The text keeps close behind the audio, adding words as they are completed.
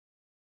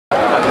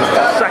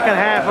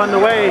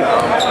underway.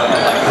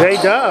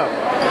 J-Dub.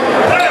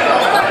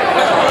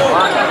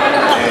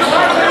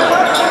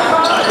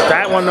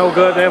 That one no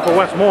good there for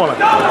Westmoreland.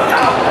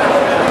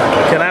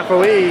 Can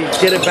FOE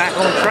get it back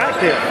on track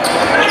here?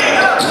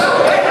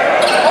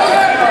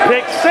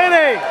 Big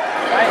City.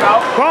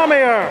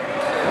 Cormier.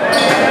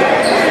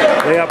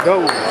 Layup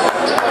goes.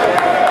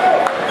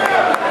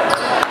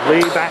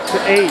 Lead back to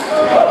 8.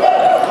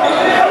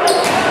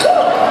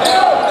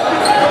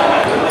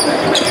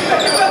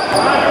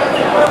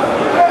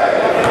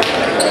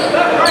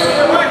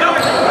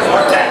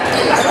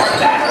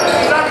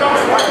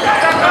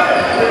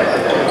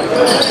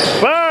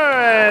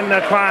 Burn!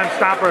 The Crime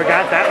Stopper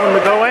got that one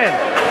to go in.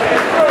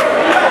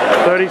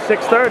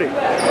 36-30.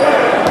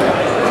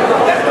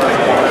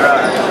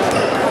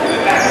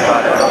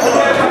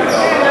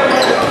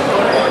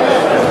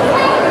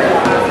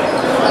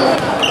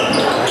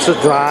 That's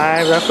a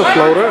drive, that's a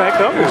floater, that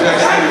goes.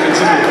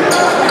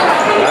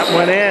 That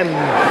went in,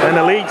 and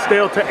the lead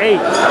still to 8.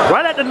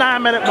 Right at the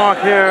 9-minute mark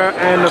here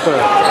in the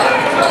third.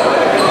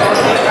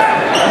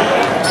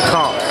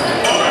 Calm.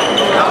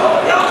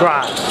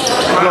 Drive.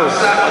 Close.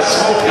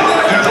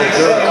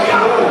 Good.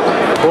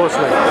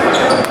 Horsley.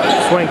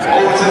 Swings it.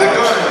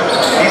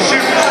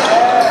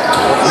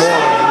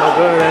 More. No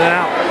good, in and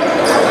out.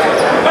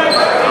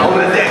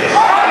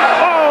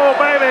 Oh,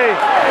 baby!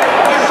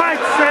 Fight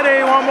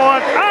City one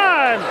more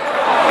time!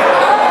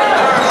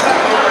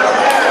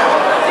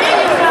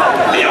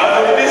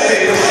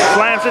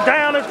 Slams it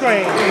down the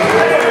screen.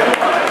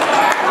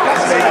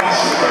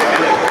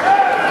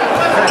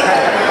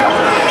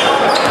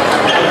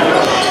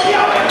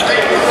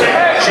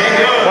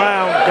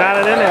 Wow, got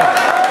it in there.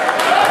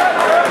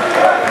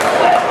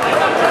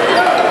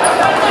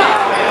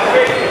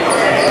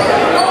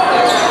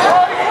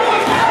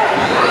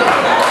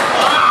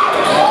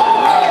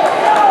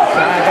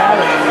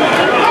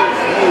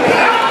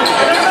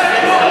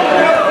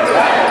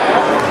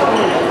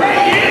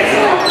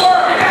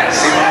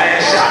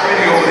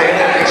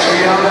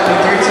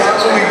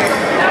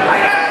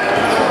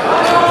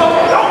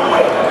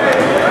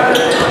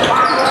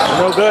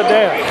 No good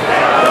there.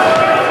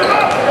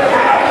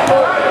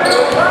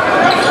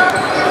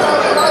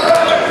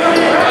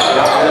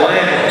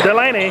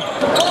 Delaney.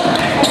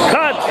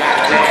 Cut.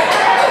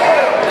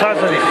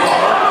 Cousins.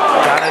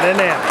 Got it in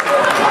there.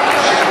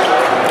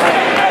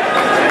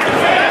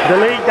 The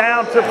lead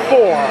down to 4.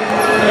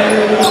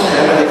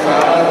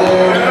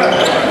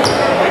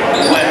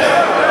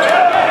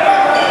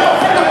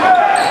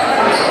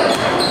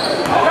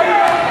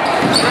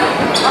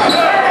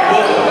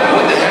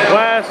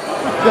 West.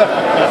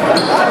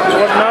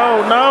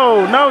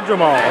 No,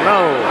 Jamal, no.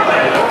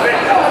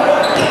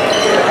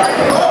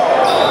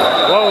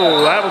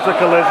 Whoa, that was a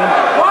collision.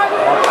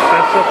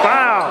 That's a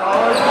foul.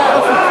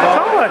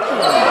 Touch.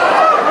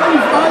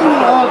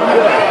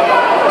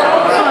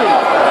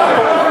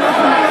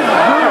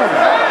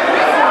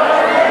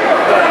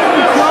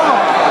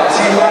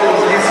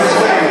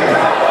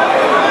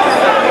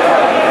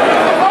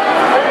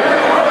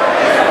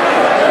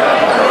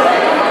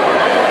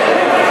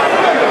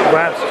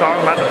 Rap's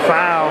talking about the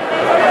foul.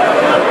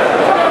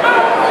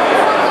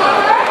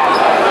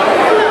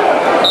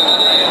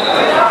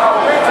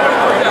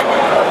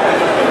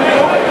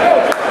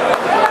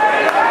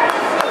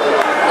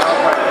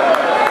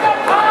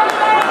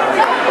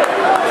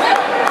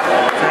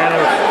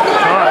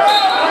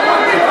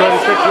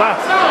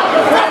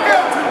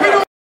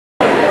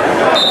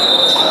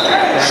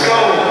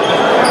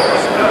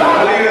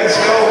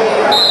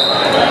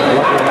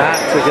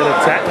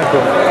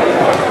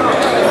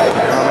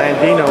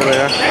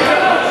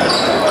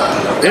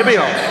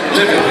 Ibio.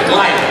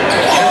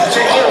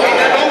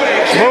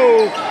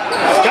 Move.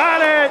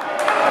 Got it.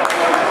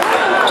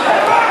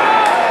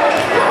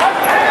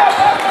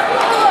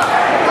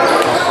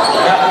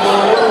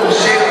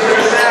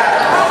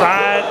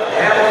 Side.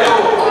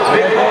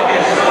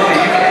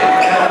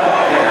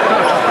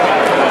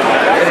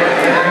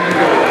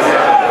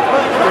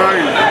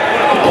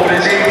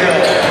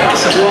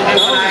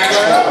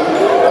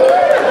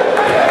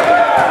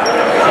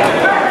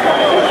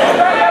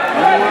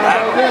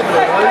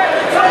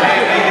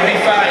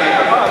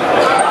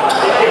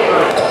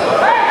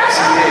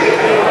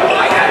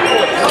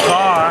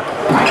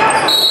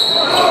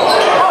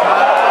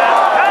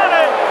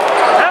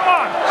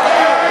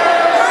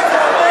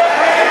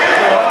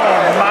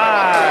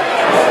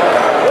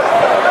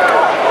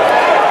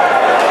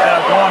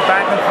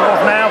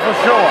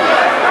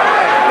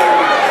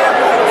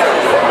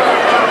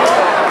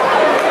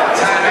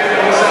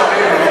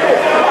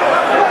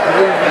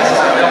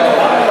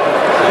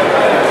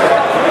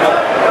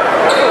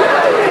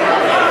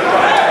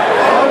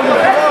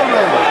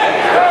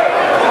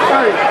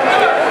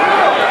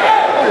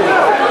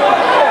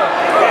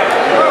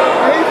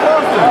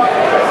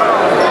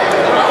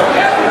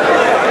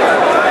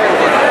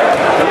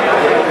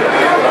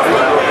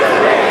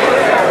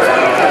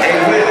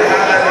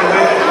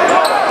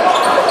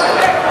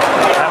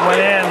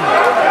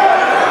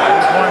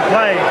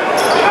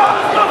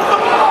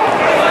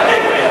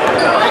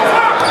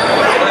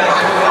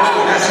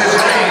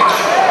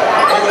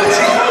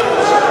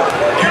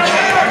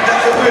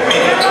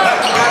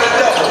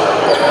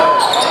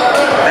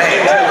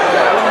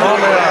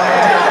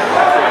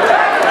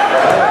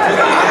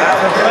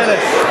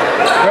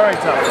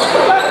 tough.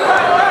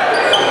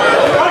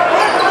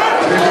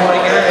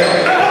 3-point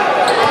game.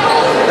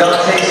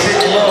 Dante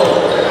sitting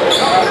low.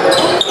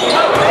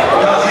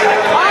 Dante.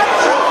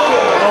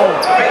 Oh,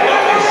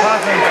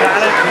 Brunson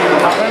got it.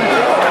 Nothing.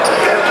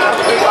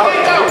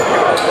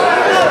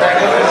 Back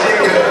up to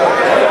Jacob.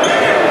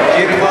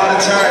 Get him on the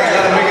turn.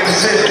 Let him make a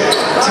decision.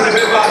 To the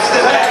big box.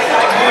 Step back.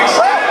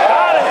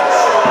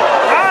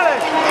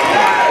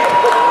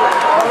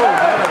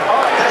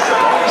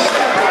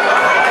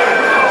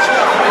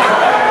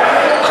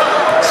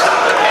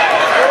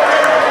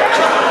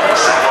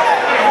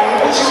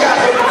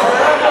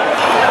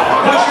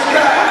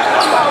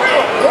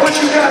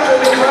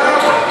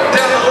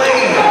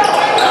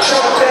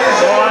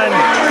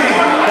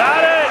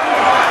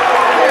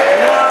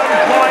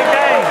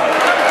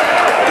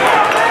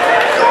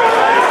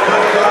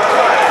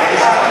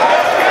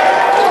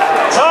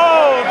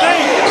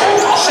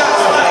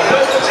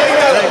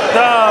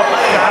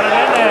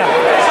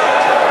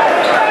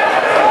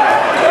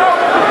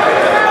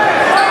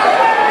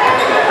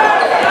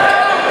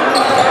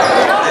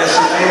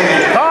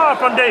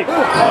 From deep. No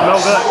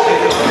good.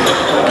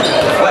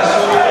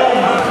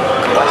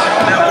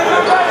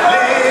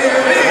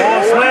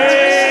 Ball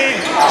swing.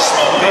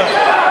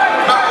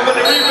 Malcolm with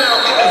the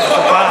rebound. Get the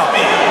fuck off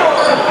me.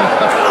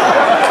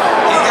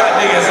 He got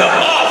niggas up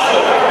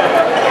awful.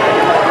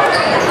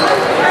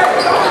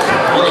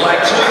 Look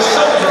like two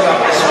soldiers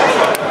out this one.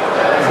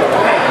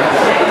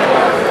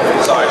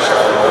 Sorry,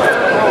 Charlotte.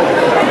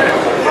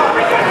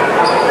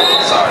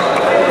 Sorry.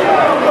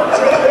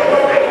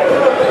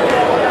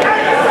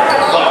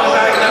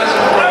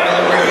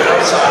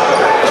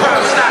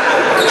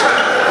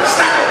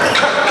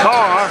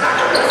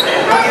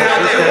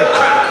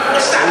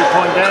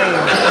 Point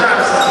game.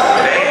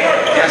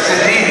 Yes,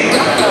 indeed.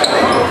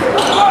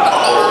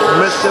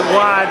 Missed it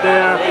wide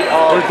there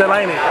with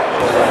Delaney.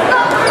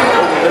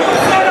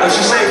 What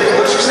you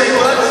say,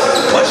 bud?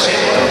 Push it.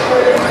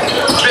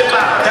 Flip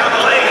out down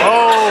the lane.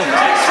 Oh.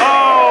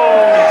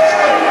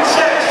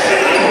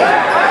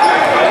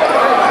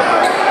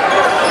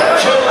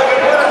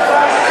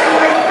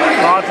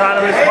 All trying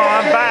to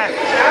respond back.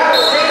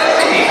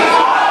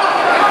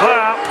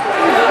 Well.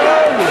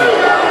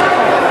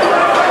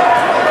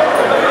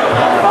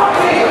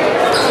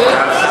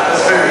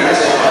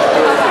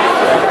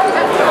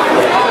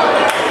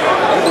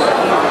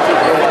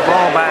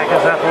 Ball back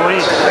as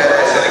referee.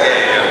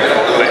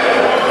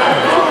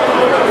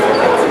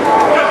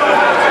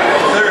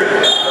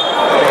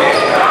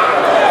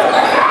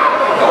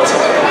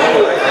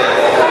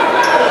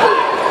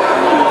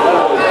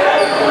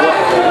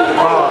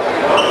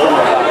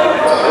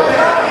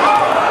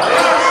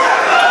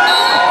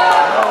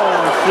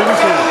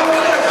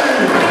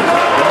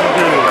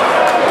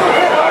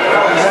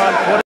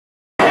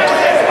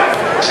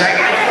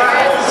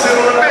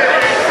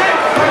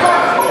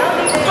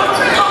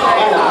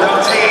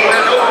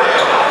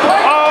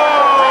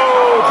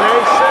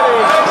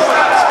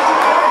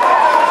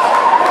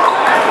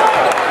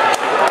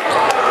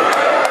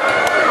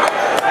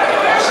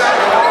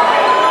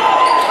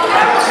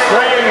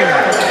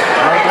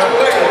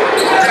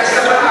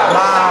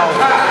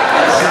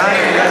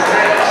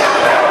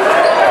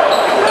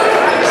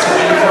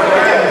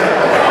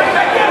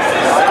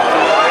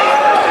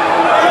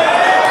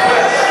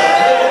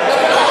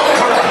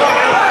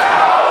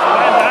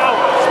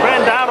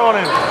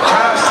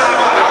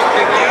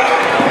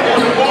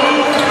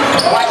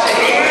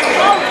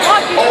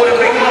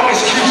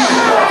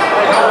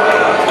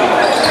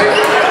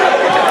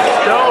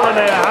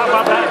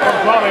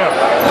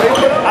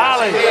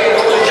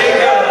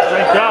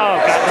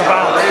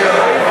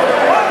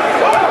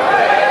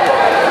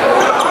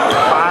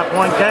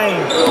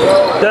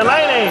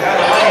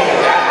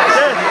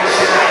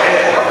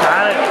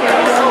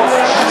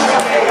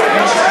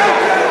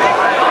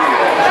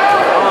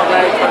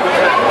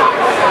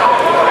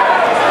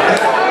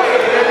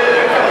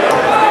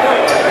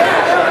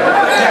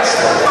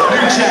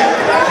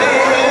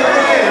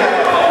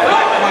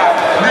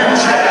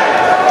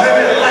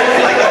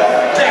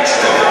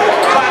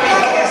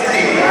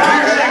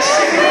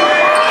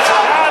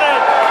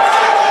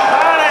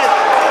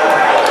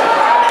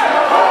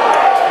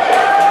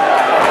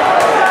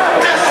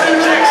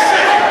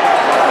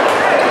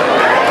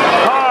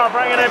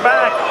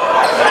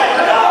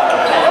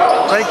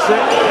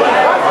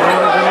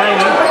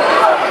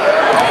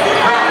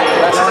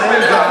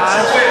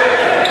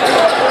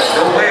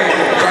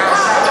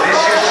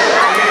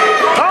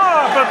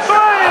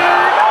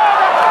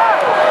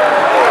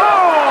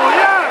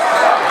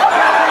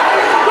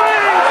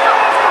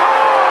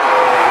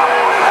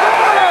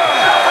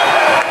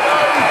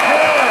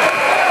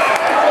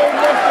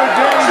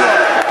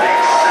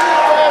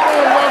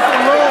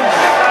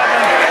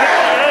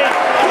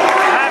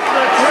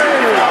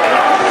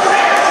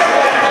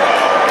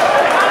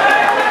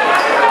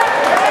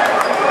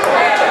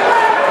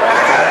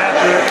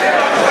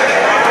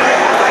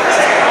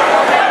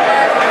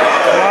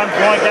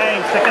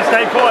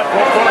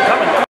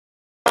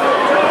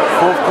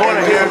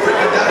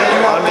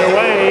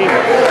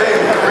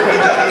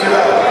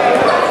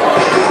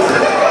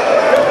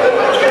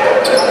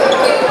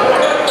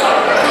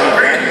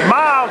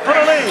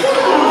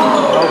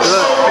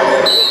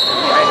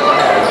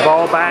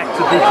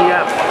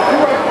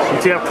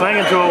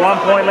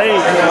 7-point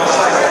lead.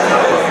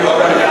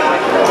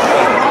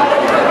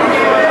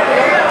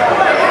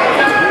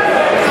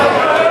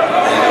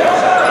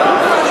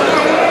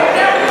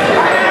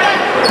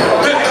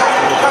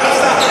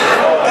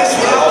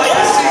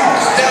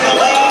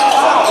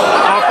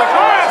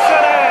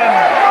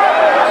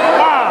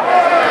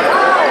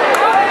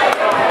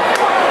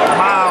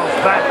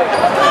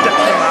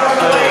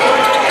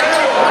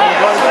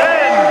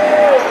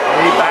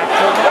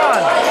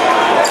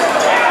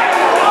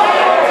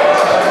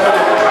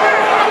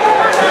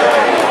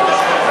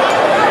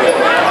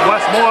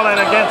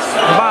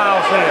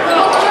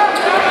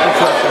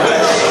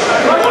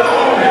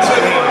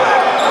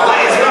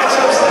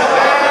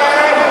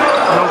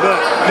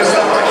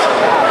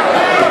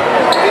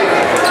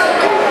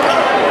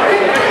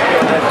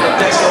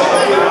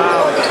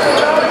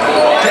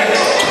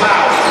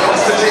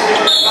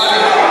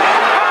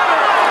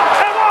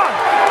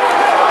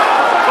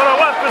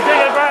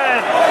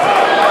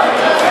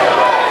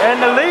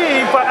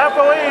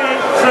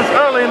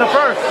 Early in the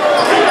first.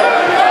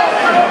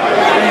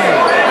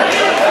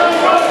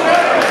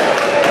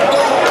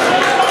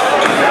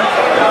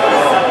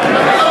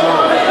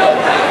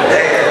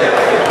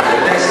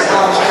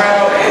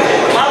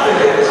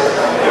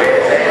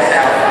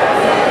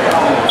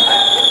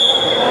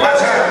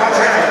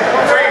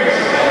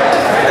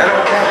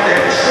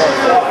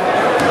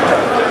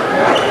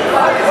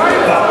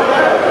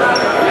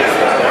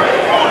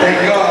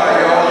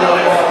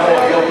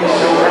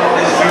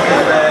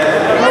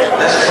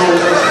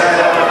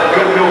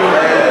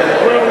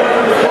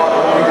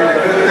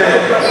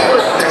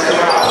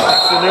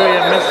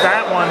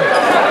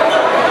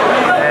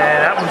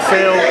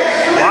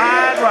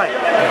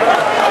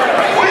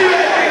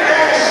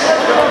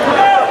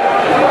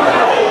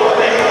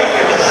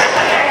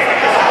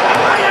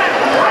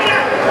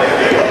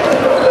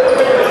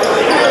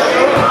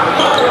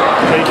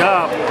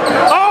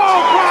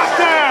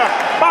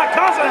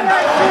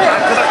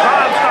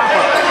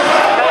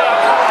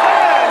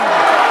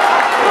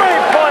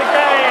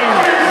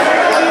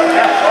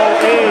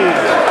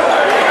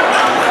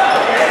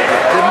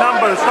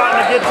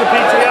 Get to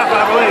PTF,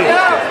 I believe.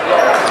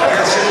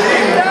 Yes,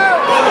 indeed.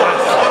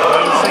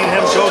 I've seen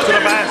him go to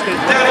the basket.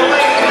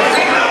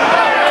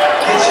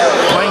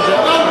 Swings it.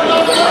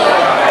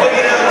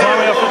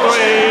 Coming up for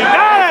three.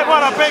 Got it!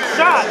 What a big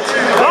shot!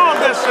 Long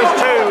distance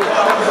two.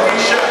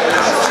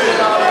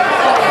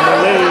 In the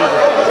lead.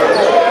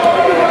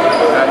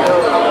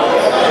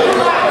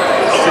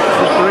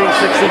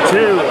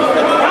 63-62.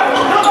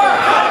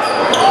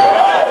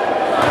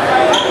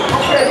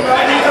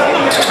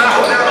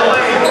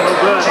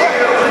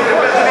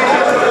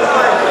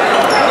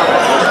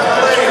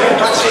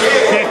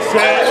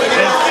 Set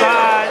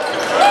inside.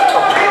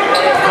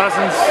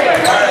 Cousins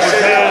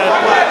prepared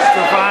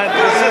to find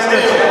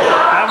resistance.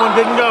 That one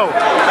didn't go.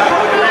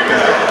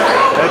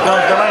 There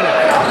comes Delaney.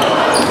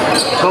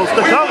 Coast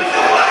to coast.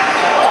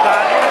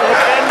 Got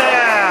in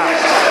there.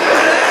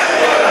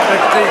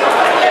 67,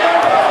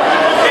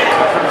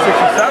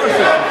 65.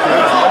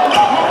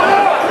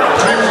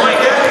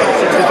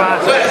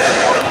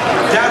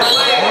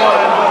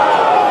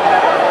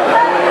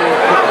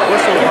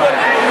 Whistle.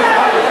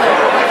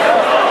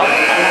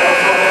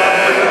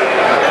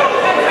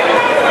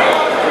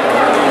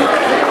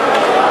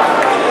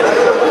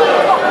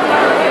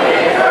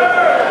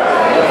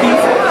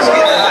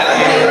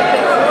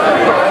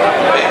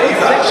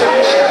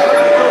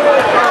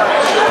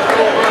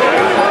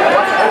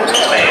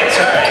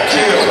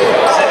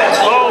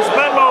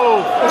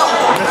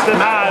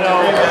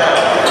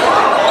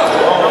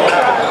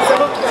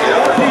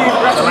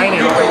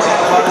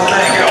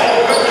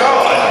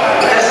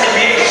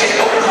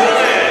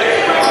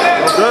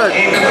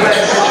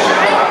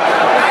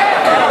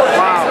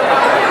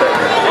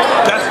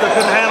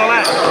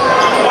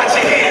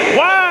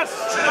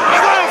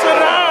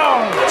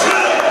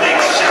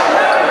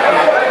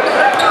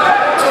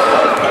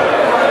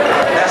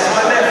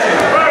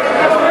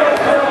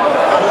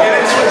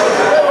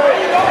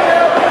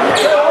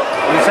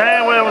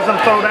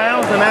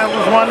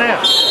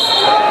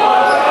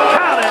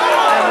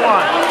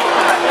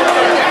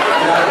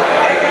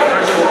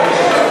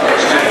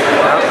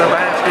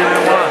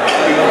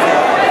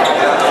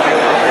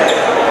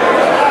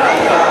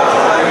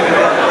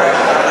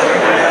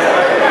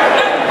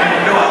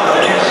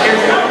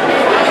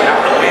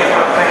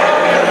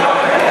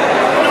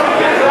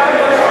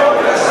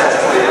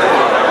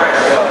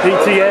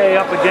 PTA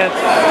up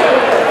against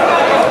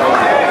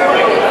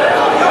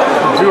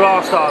two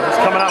All-Stars. It's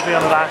coming up here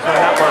on the National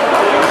Network.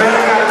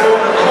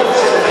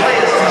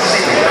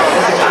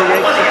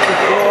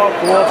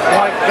 68-64,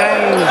 4-point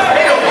game.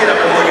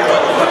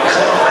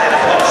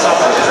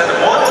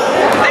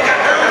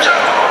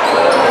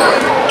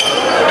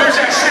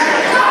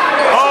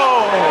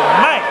 Oh,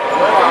 man.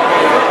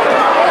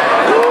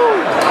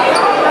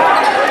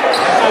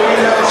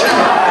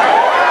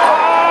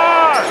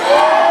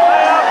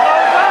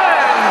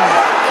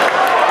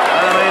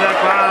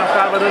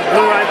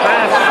 Blue right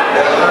pass.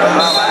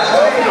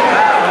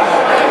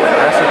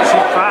 That's a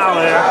cheap foul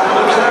there.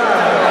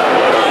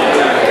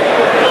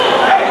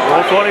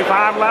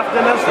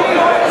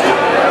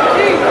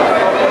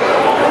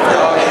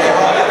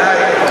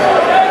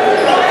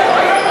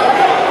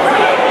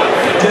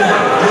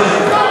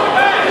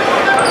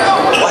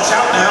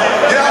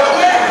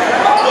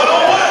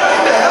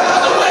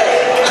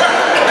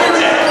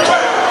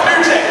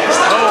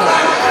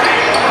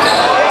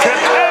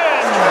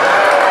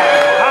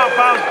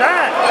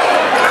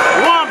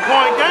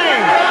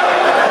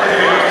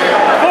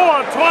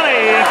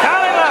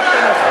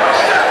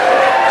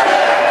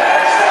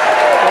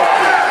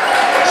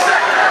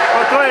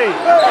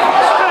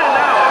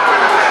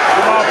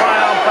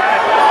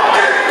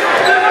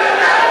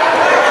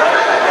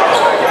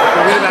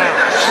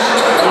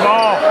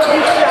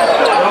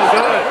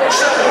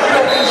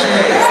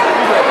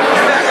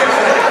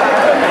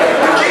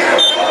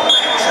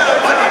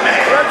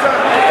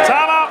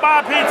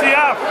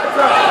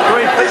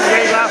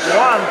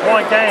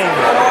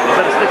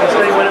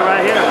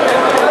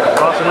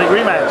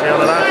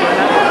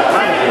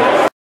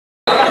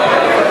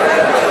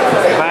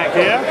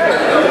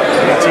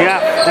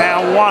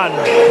 one.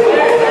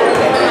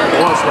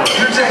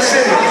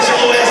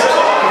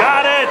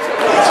 Got it.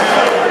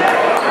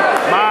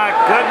 My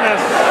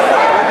goodness.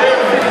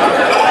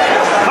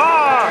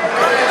 Carr.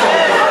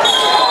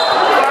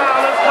 Wow,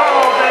 let's go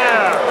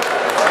there.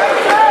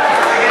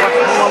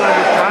 Westmoreland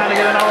is trying to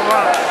get another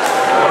run.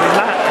 But he's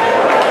not.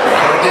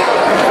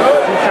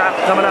 Two shots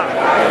coming up.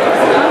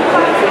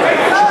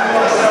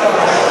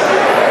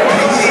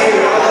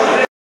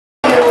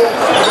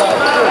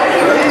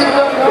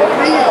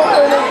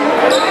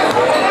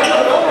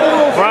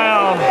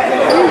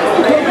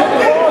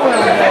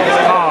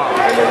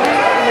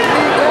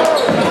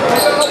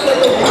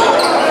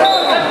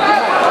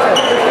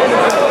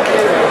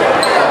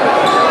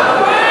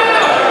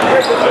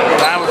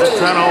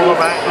 Turnover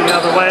back the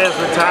other way as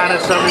we're tying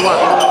at 71.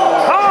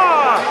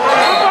 Carr!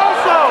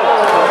 Also!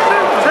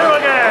 2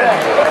 again.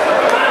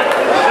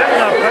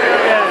 Sitting up there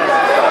again.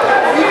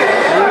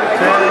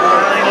 2:10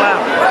 running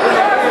left.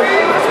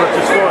 That's what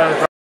you're scoring.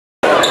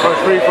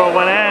 First free throw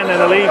went in and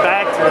the lead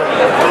back to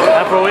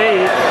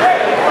FOE.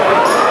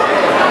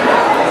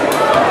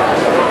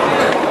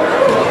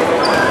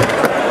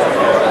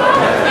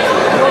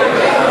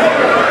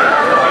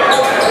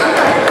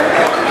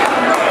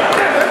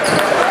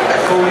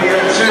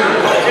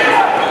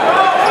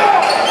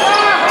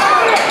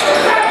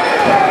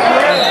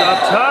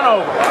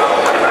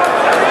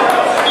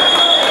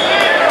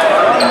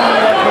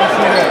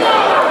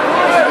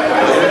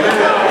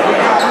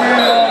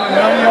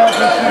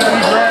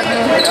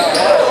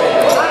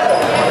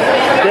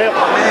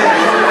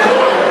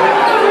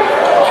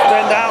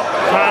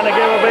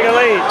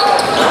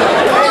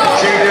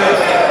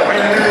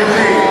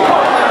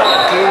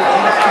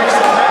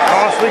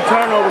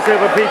 Turnovers here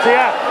for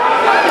PTF.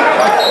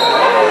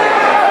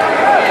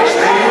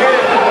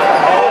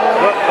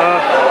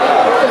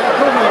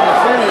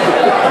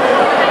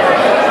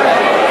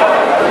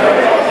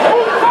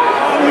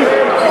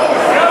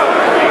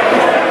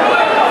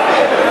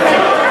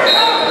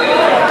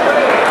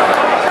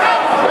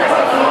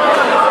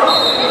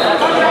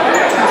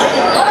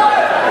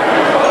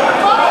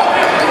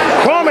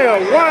 Romeo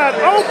wide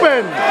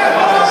open.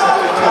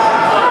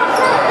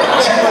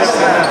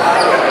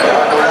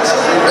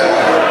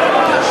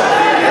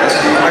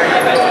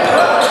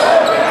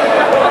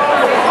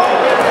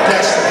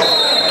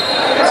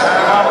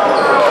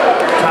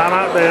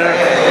 Timeout there.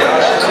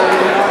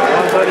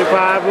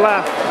 1:35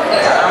 left.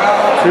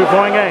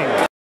 2-point game.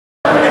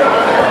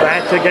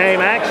 Back to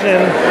game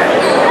action.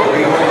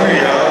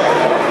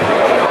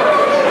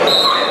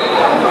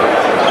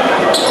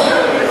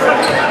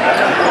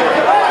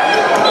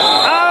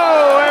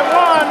 Oh, and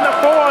won the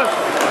fourth.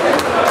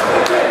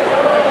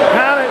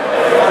 Count it.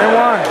 And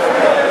won.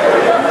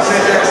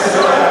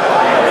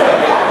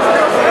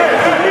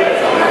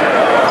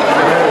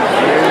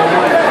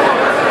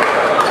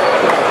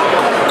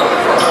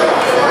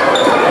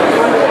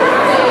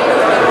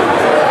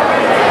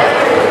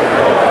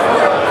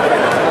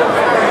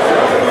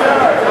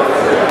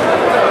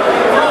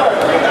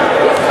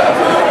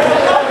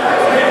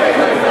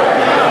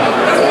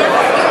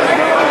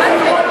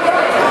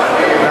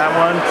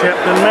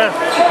 Tipped and missed,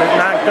 did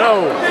not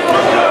go.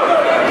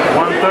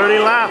 1:30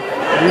 left.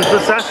 Use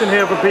possession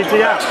here for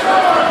PTF.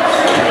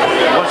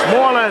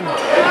 Westmoreland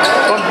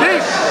from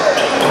deep.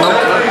 No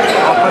good.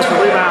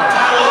 Offensive rebound.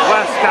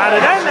 West got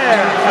it in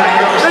there.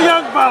 The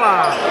young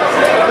fella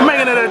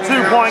making it a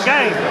 2-point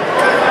game.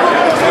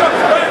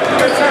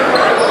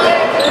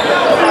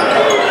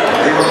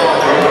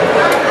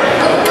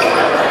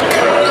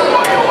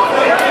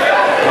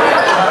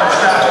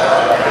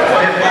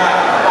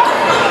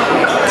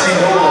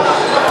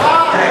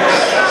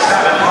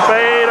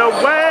 Fade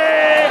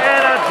away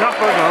and a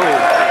jumper goal.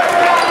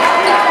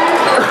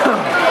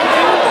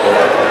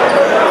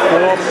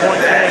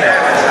 4-point game.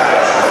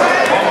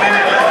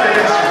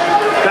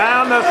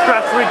 Down the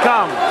stretch we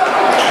come.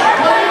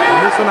 And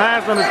this one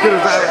has been as good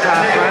as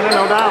advertised, Brandon,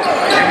 no doubt.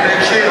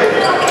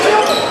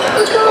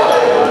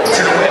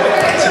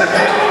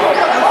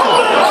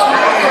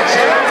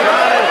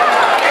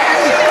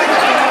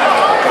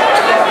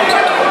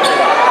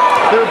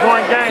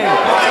 2-point game.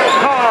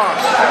 Carr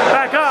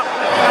back up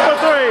for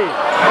 3.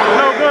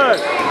 No good.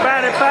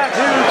 Batted back.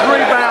 Huge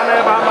rebound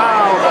there by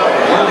Miles.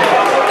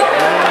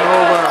 And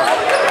over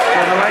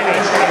to Delaney.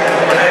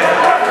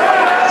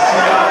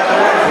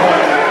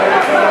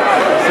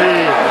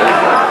 See.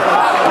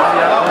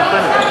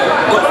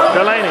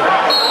 Delaney.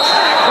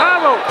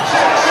 Bravo.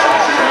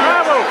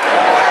 Bravo.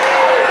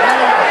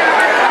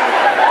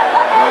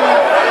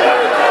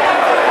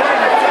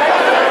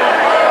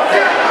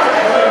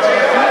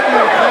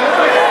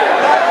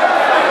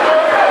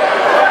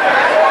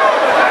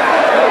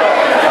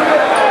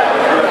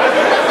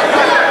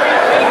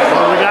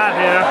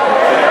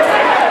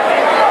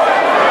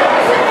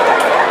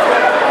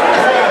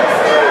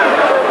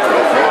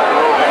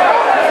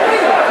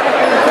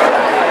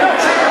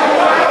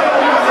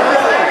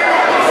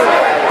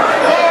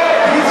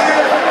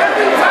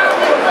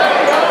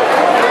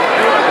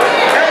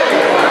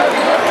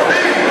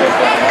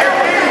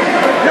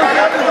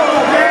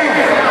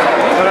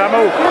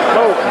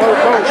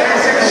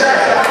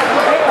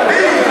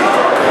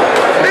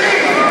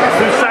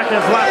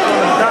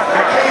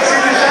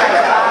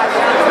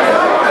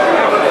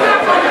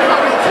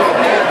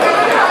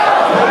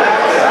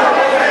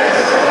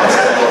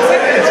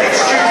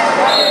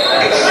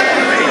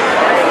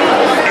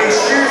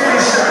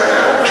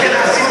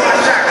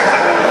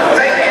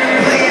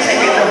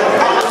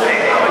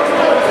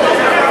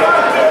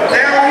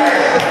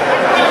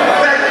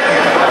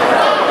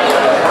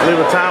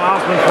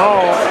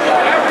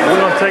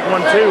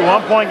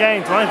 1-point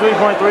game,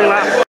 23.3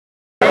 left.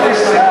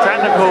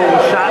 Technical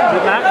shot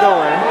did not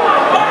go in.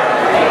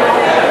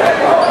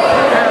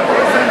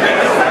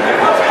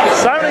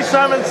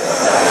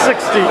 76,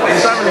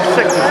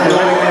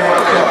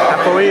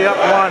 FOE up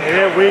one,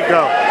 here we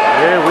go.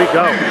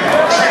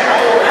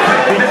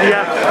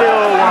 PTF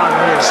still one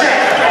here.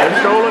 They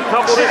stole a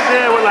couple this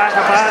year with lack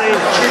of body.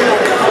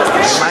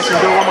 Mike can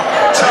do one more.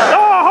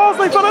 Oh,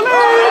 Hosley for the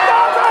lead,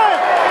 does it!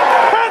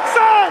 Hits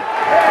it!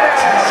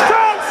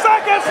 10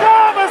 seconds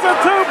left, it's a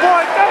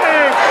 2-point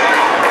game.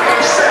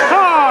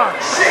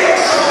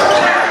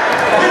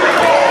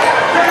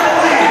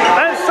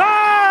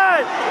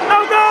 Inside, no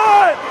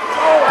good!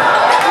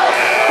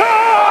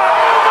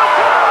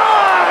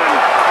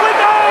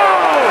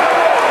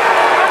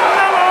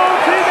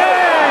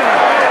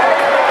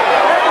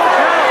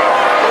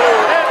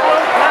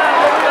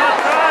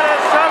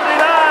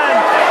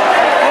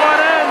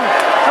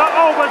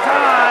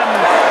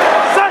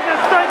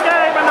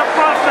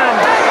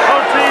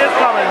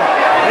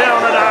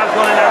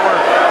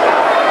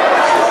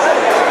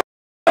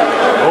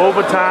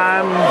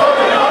 Overtime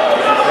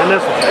in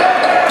this one.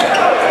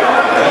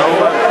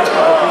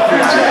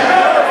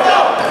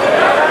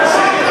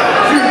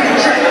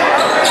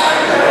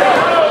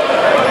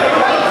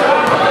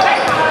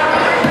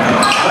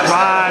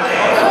 Five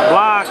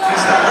blocks,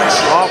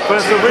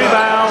 offensive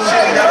rebound,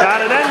 got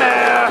it in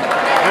there,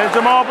 and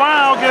Jamal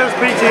Brown gives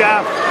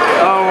PTF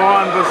a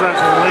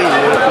 1-possession lead.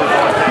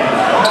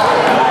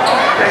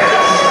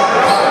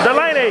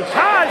 Delaney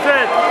ties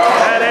it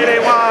at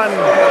 81.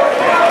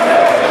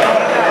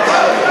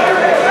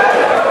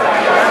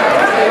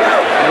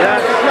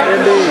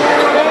 Indeed.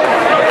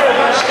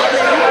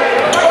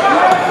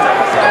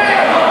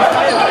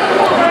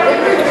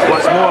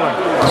 Westmoreland.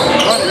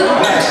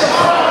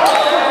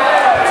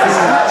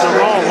 The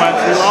wrong one,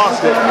 she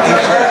lost it.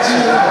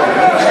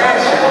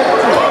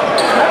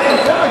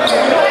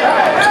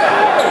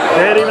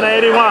 Dead even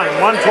 81.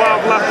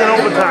 112 left in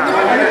overtime.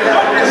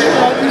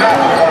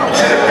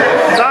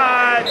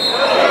 Side.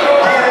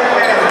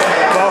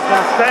 Off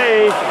on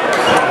stage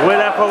with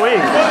FOE.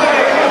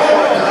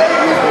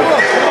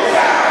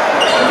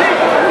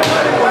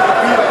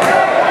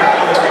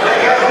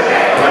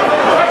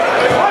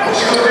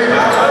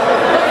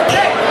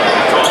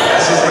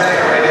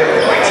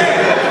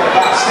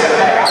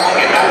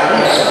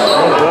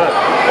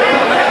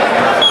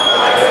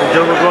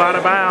 Joe will go out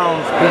of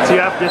bounds.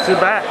 PTF gets it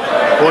back.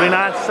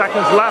 49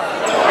 seconds left.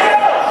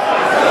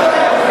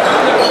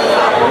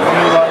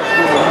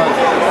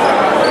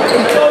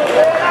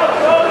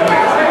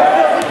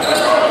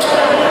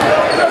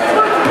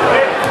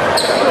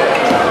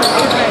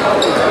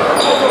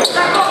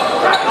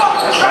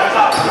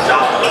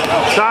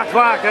 Shot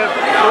clock at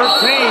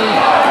 13.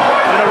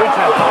 And a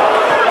return.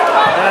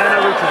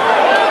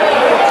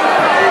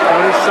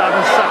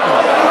 47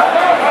 seconds.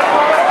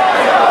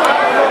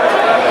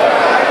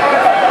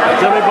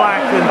 Jimmy Black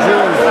and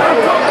Drew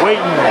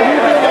waiting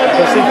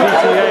to see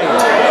PTA.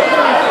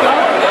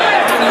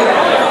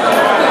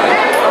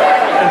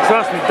 And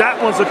trust me, that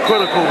one's a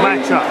critical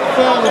matchup.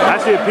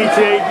 Actually, if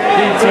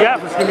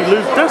PTF is going to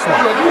lose this one,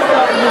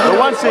 the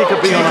 1 seed could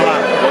be on the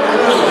line.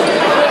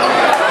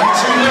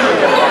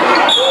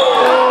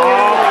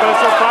 Oh,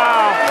 that's a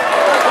foul.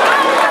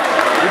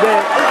 You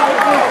did.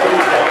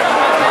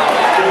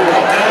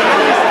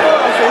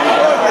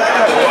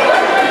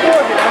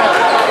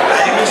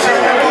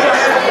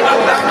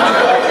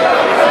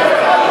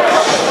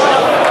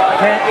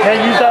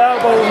 Can't use the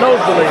elbow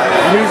nosebleed.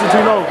 I'm using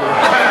 2 nosebleed.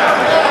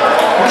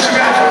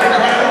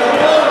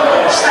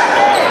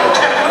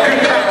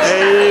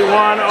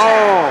 81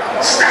 all.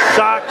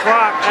 Shot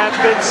clock at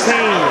 15.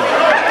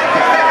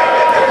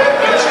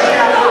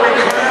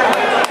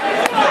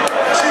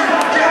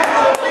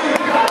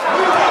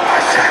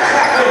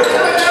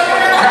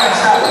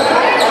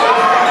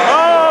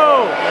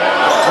 Oh,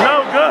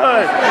 no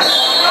good.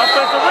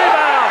 Offensive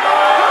rebound.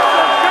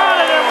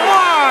 Got it at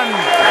 1.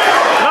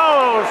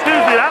 No,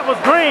 excuse me, that was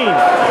Green.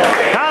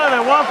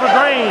 Counted at 1 for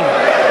Green.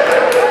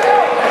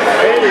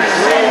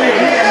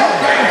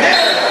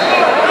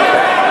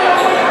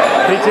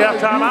 PTF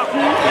timeout.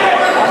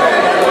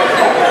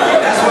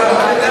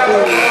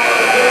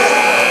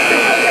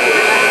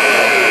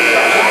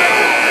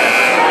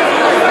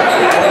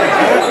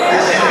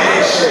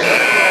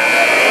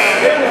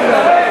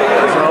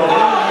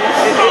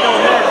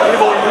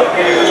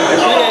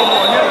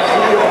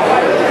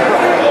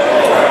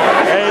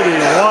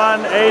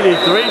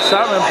 .83,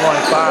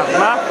 7.5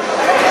 left.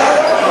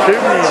 2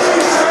 minutes.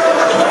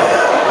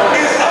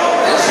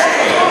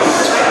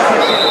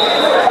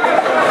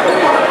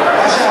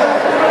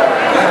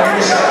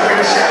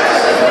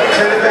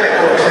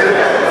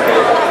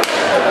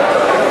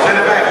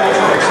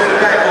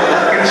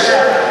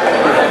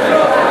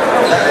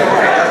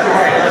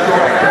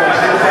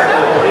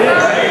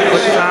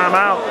 Time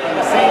out.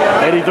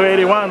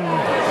 83-81.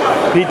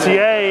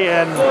 PTA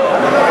and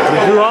the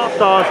Drew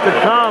All-Stars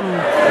could come.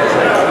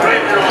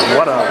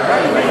 What a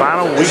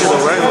final week of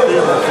the regular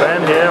season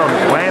spend here on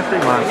Wednesday,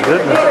 my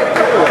goodness.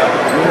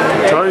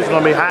 I told you it's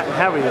going to be hot and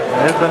heavy.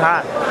 It's been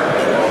hot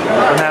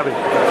and heavy.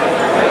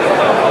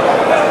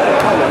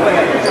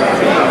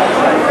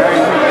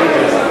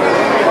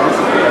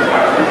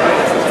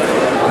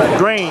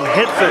 Green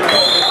hits it.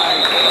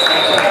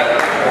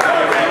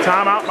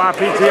 Timeout by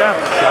PTF.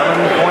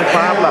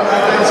 7.5 left.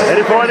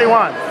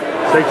 84-81.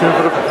 Stay tuned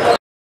for the...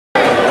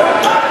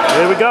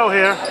 Here we go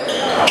here.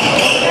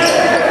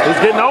 He's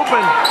getting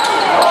open.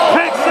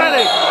 Pick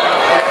City.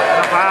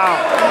 A foul.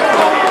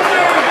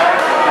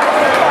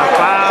 A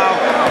foul.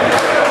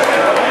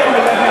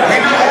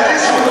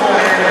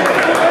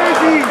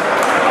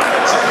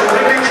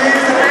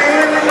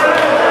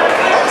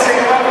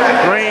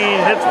 Green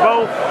hits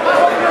both.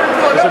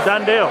 It's a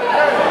done deal.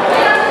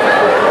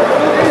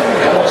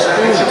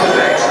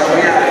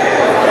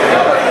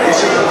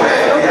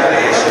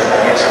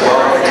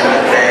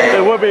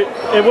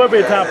 It would be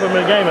a time for him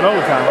in the game in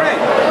overtime, right?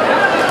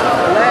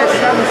 Last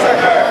 7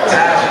 seconds.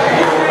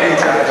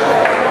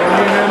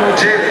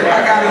 Jerry,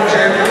 I got him,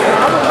 Jerry.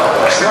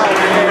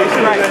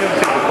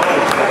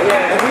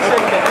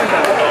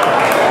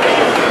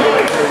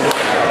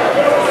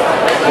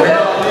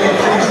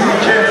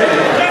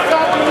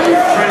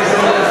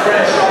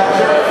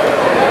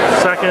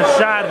 Second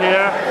shot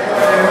here.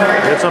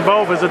 Hits them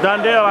both. It's a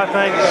done deal, I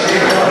think.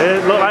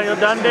 It looked like a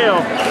done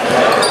deal.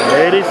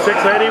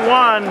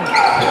 86-81.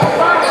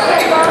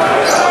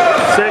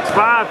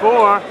 6-5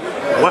 for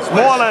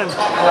Westmoreland.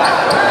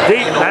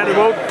 Deep, and he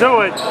won't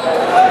do it.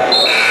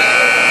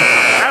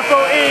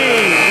 FOE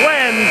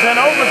wins in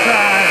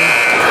overtime.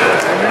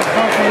 And this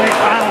Brunson League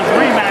Finals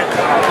rematch.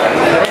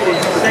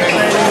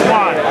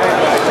 86-81.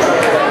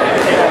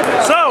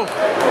 So,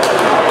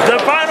 the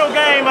final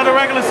game of the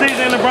regular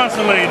season in the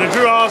Brunson League, the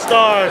Drew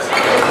All-Stars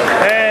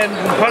and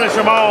Punish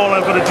Them All,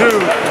 and for the Drew,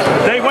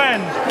 they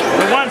win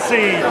the 1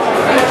 seed.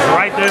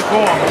 Right there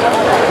for them.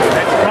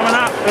 Next coming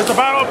up, it's a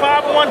battle of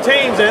 5-1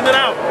 teams, in and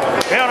out.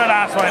 Here on the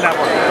Last Swing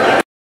Network.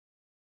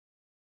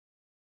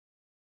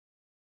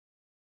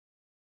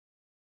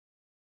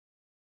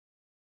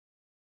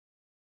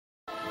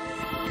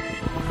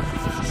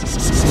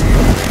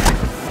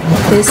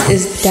 This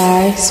is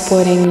Die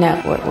Sporting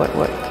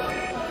Network.